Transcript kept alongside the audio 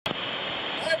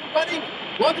everybody.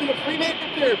 Welcome to Free Nature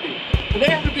Therapy.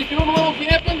 Today I'm going to be doing a little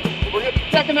camping. We're going to be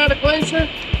checking out a glacier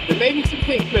and maybe some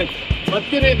kingfish. Let's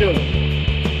get into it.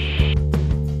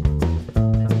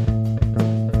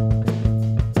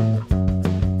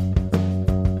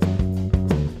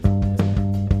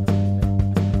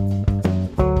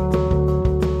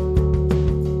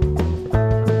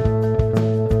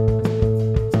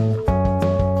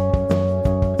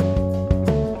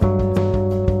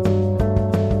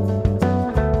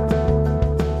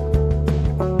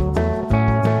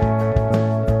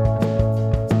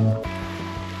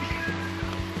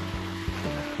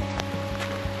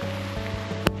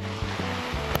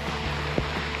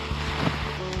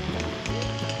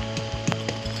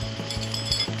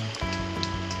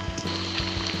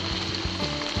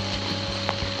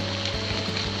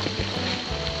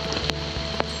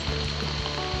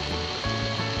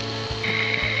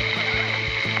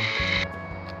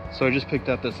 So I just picked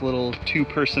up this little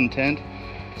 2-person tent.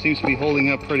 Seems to be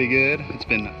holding up pretty good. It's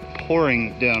been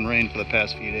pouring down rain for the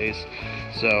past few days.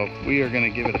 So we are gonna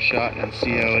give it a shot and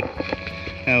see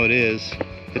how it is.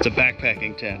 It's a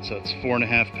backpacking tent, so it's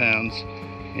 4.5 pounds.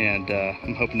 And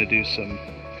I'm hoping to do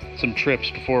some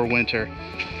trips before winter,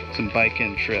 some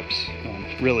bike-in trips,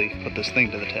 and really put this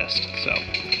thing to the test. So,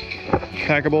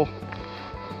 packable,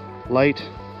 light,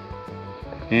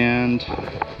 and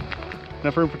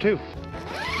enough room for 2.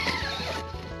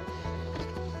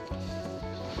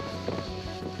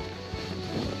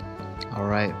 All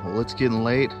right, well, it's getting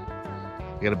late.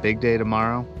 We got a big day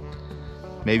tomorrow.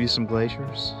 Maybe some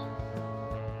glaciers.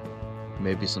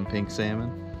 Maybe some pink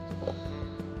salmon.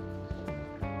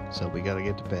 So we gotta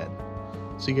get to bed.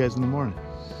 See you guys in the morning.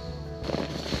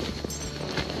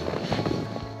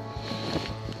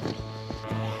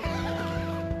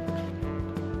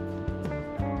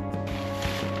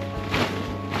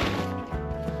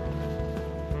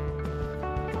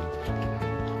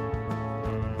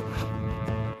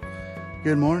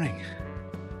 Good morning.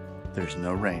 There's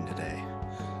no rain today,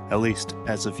 at least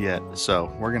as of yet.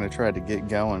 So we're gonna try to get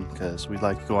going because we'd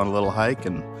like to go on a little hike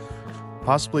and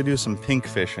possibly do some pink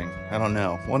fishing. I don't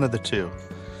know, one of the two.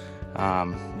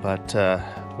 But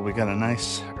we got a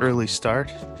nice early start.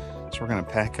 So we're gonna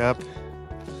pack up,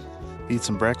 eat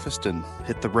some breakfast, and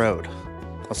hit the road.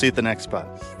 I'll see you at the next spot.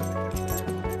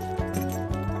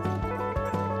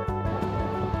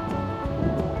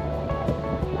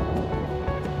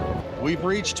 We've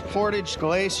reached Portage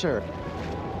Glacier.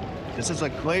 This is a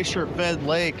glacier-fed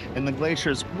lake, and the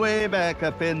glacier's way back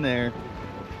up in there.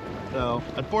 So,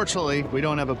 unfortunately, we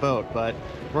don't have a boat, but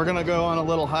we're gonna go on a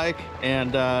little hike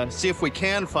and see if we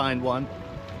can find one.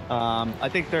 I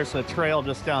think there's a trail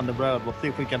just down the road. We'll see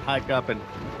if we can hike up and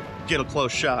get a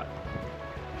close shot.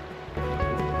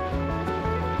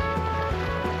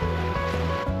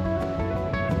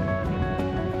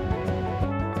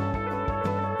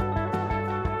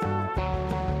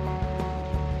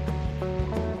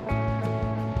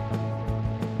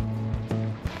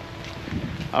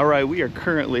 All right, we are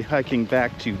currently hiking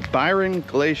back to Byron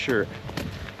Glacier.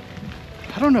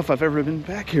 I don't know if I've ever been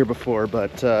back here before,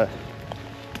 but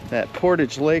that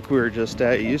Portage Lake we were just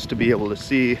at, you used to be able to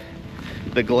see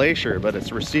the glacier, but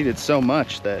it's receded so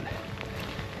much that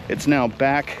it's now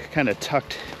back, kind of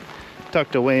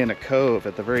tucked away in a cove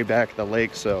at the very back of the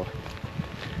lake. So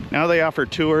now they offer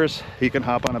tours. You can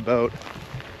hop on a boat,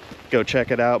 go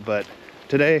check it out. But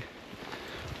today,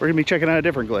 we're gonna be checking out a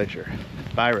different glacier,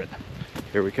 Byron.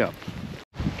 Here we come.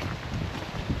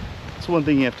 It's one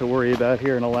thing you have to worry about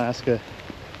here in Alaska.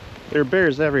 There are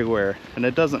bears everywhere, and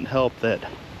it doesn't help that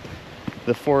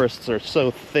the forests are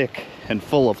so thick and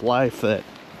full of life that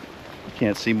you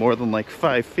can't see more than like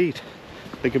 5 feet.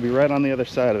 They could be right on the other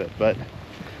side of it, but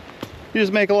you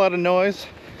just make a lot of noise.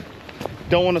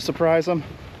 Don't want to surprise them,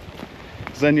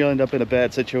 because then you'll end up in a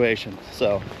bad situation.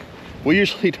 So we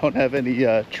usually don't have any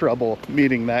trouble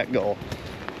meeting that goal.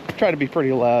 Try to be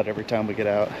pretty loud every time we get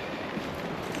out.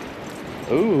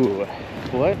 Ooh,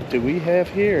 what do we have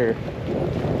here?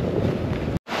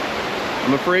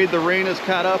 I'm afraid the rain has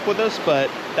caught up with us, but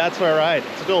that's all right.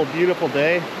 It's still a beautiful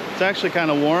day. It's actually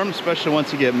kind of warm, especially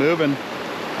once you get moving.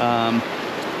 Never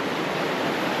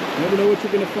know what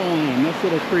you're gonna find on this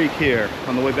little creek here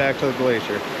on the way back to the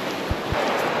glacier.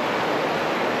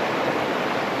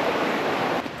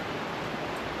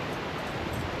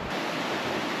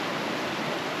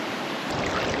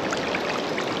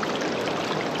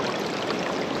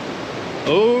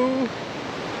 Oh,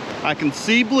 I can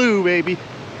see blue, baby.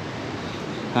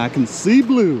 I can see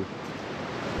blue.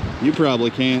 You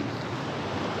probably can't,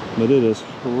 but it is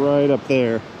right up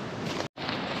there.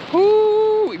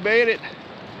 Woo, we made it.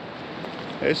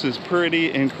 This is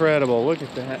pretty incredible. Look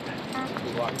at that.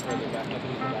 We walk further back up into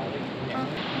the valley. Yeah.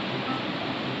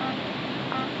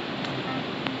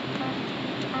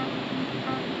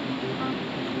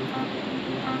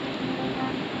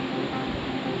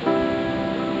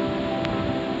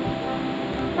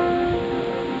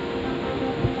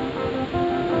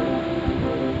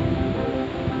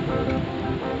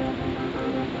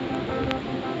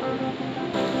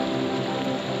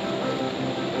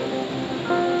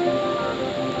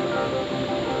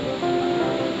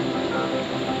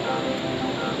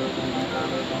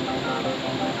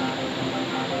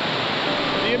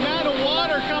 The amount of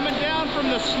water coming down from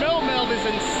the snow melt is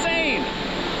insane.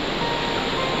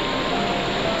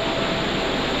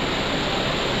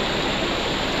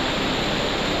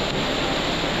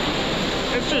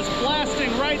 It's just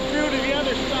blasting right through to the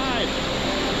other side.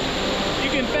 You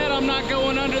can bet I'm not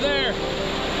going under there.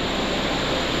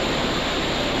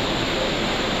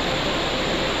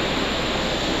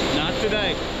 Not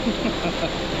today.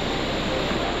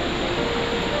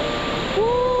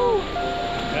 Woo!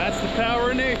 That's the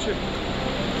power of nature.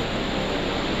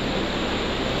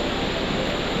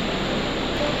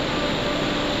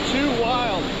 Too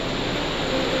wild.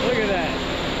 Look at that.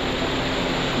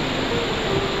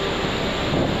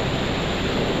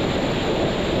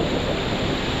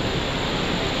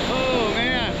 Oh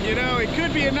man, you know, it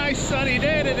could be a nice sunny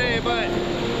day today, but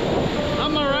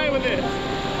I'm all right with it.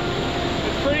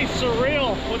 It's pretty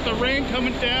surreal with the rain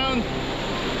coming down,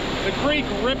 the creek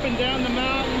ripping down the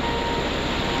mountain,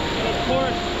 and of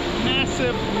course,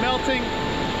 massive melting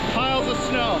piles of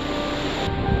snow.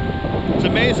 It's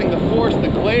amazing the force the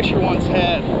glacier once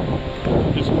had,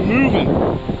 just moving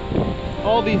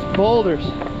all these boulders,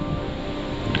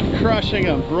 crushing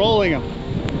them, rolling them.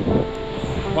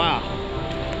 Wow.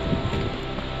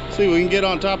 See if we can get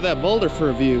on top of that boulder for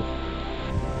a view.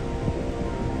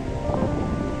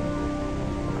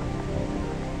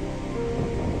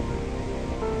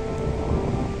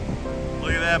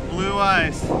 Look at that blue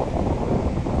ice.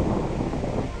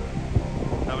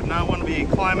 I would not want to be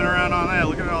climbing around on that.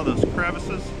 Look at all those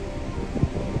crevices.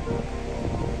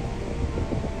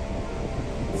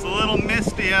 It's a little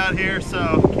misty out here,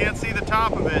 so can't see the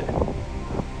top of it.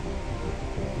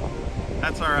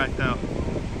 That's all right though.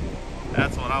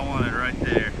 That's what I wanted right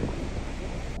there.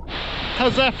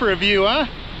 How's that for a view, huh?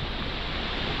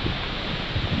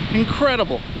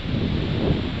 Incredible.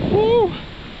 Woo!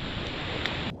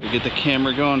 We get the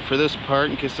camera going for this part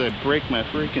in case I break my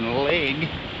freaking leg.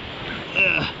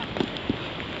 Ugh.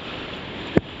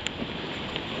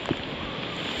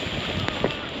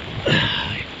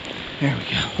 There we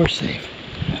go. We're safe.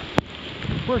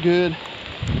 We're good.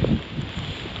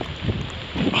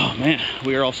 Oh man,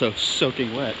 we are also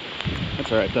soaking wet.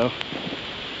 That's all right though.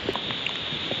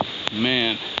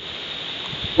 Man.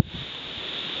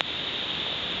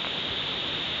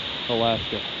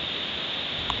 Alaska.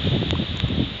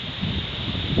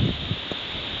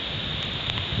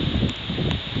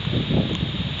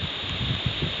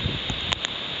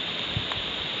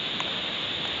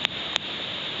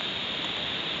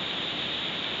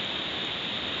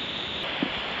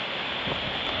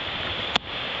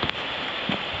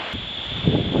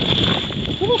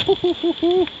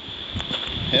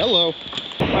 Hello.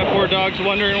 My poor dog's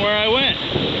wondering where I went.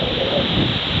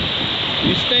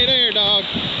 You stay there, dog.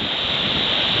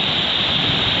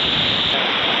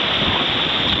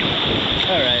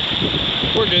 All right,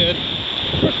 we're good.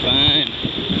 We're fine.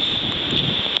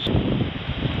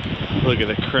 Look at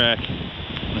the crack,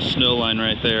 the snow line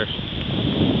right there.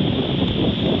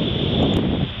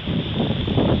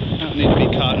 I don't need to be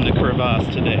caught in a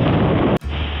crevasse today.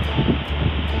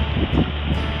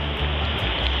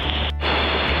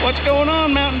 What's going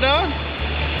on, mountain dog?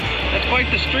 That's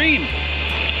quite the stream.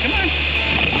 Come on.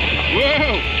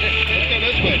 Whoa! Let's go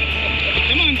this way.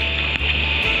 Come on.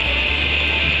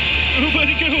 Oh,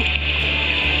 buddy, go.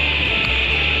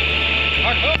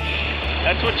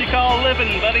 That's what you call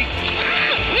living, buddy.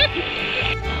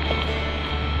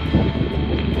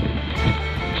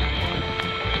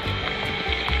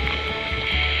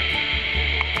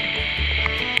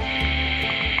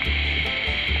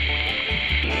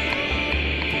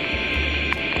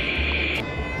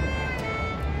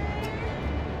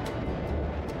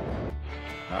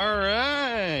 All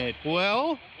right,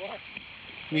 well,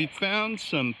 we found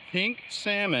some pink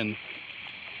salmon.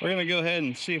 We're gonna go ahead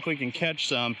and see if we can catch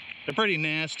some. They're pretty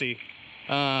nasty.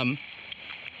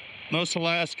 Most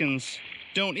Alaskans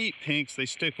don't eat pinks, they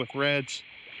stick with reds.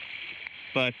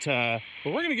 But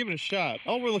we're gonna give it a shot.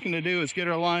 All we're looking to do is get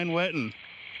our line wet and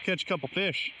catch a couple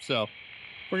fish. So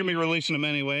we're gonna be releasing them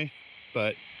anyway,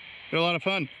 but they're a lot of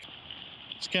fun.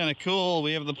 It's kind of cool.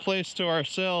 We have the place to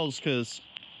ourselves because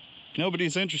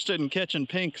nobody's interested in catching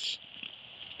pinks.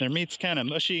 Their meat's kind of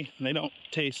mushy and they don't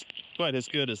taste quite as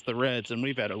good as the reds. And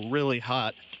we've had a really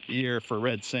hot year for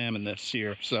red salmon this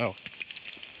year. So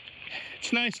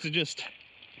it's nice to just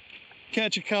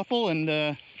catch a couple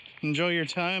and enjoy your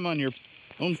time on your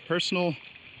own personal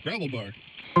gravel bar.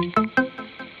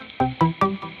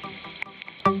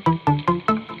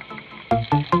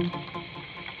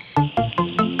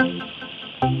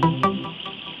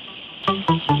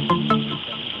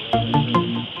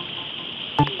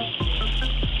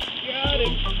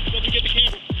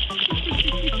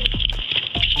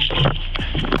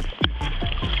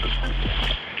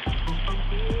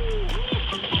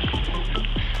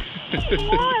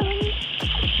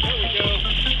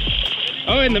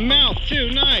 Oh, in the mouth too,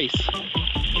 nice.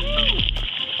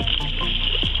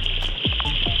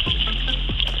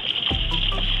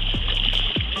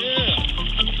 Yeah.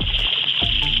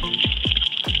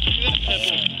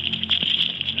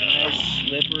 Nice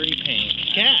slippery pink.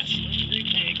 Cast. Slippery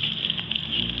pink.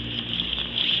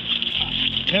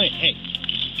 Come here, hey.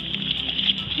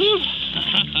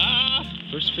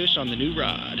 First fish on the new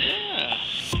rod. Yeah.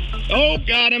 Oh,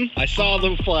 got him. I saw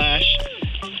the flash.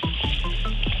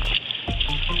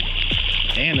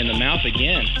 Damn, in the mouth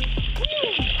again.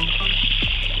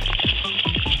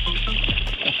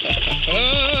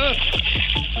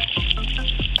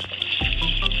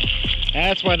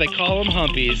 That's why they call them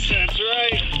humpies. That's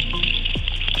right.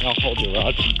 I'll hold your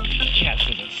rod. Cat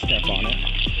doesn't step on it.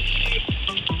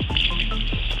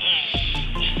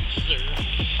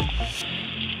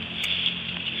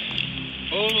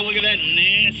 Oh, look at that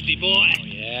nasty boy. Oh,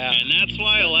 yeah. And that's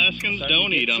why Alaskans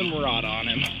don't eat them. Some rod on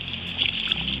him.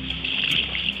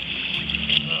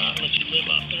 Let you live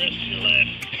off the rest of your life.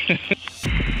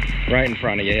 Right in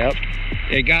front of you, yep.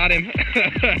 You got him.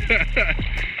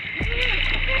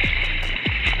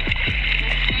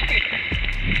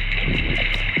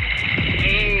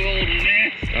 Oh, old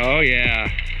nest. Oh, yeah.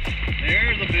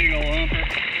 There's a big old humper.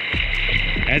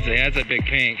 That's a big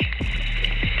pink.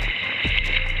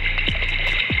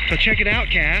 So check it out,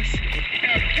 Cass.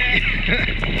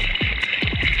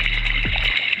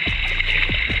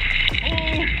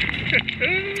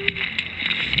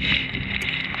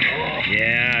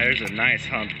 Yeah, there's a nice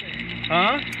hump.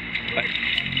 Huh?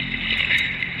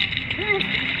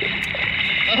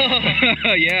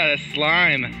 Oh, yeah, that's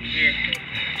slime.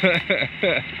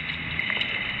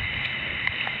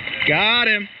 Got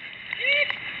him.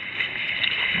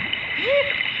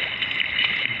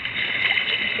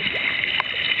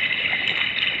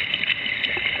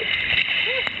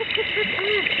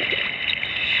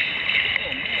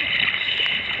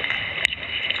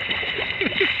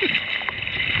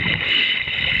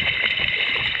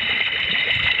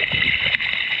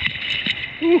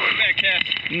 That cat.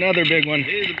 Another big one.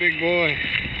 He's a big boy.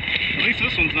 At least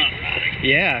this one's not rotting.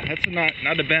 Yeah, that's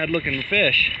not a bad looking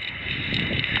fish.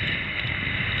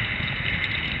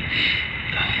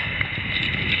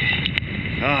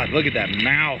 God, look at that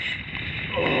mouth.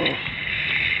 Oh.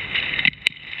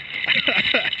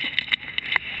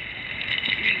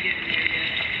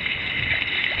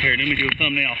 Here, let me do a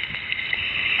thumbnail.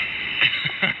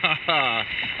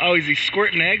 Oh, is he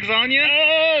squirting eggs on you?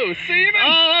 Oh, semen!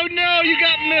 Oh no, you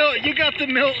got milk. You got the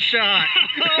milk shot.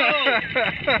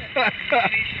 That's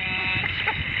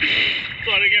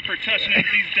what I get for touching it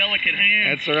with these delicate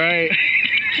hands. That's right.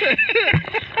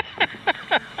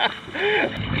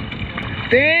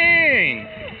 Dang!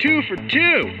 2 for 2.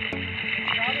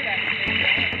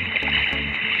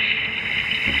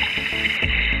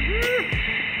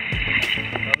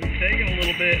 I was taking a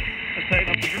little bit. I'll tighten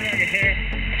up the drag of hair.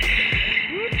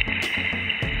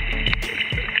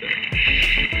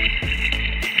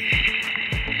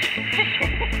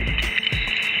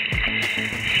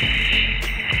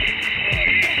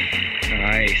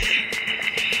 Nice.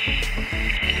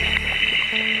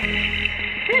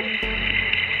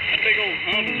 That big old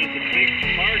hump is just a big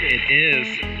target. It is.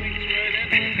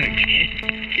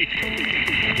 It sinks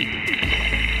right in.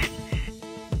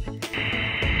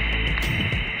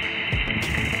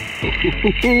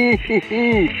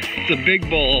 It's a big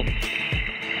bowl.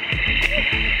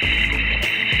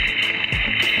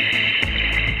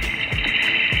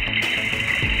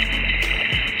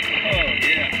 Oh,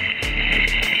 yeah.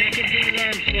 Can't get his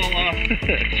arms fall off.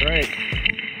 That's right.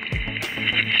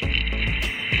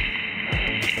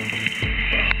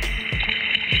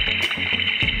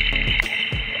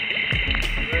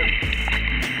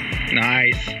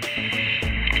 Nice.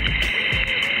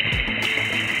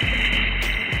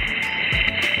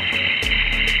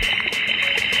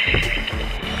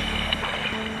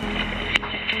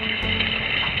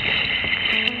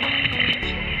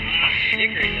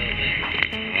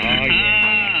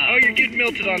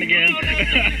 melted on again.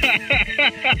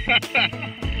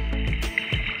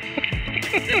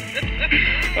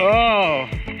 Oh,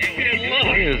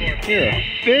 he is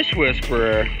a fish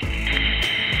whisperer.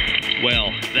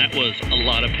 Well, that was a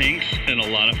lot of pinks and a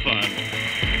lot of fun.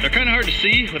 They're kind of hard to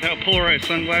see without polarized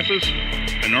sunglasses.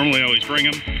 I normally always bring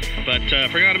them, but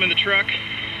forgot them in the truck.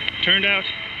 Turned out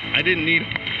I didn't need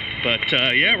them. But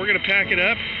yeah, we're gonna pack it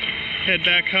up, head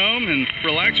back home, and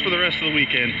relax for the rest of the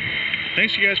weekend.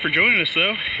 Thanks you guys for joining us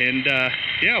though, and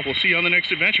yeah, we'll see you on the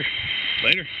next adventure.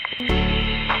 Later.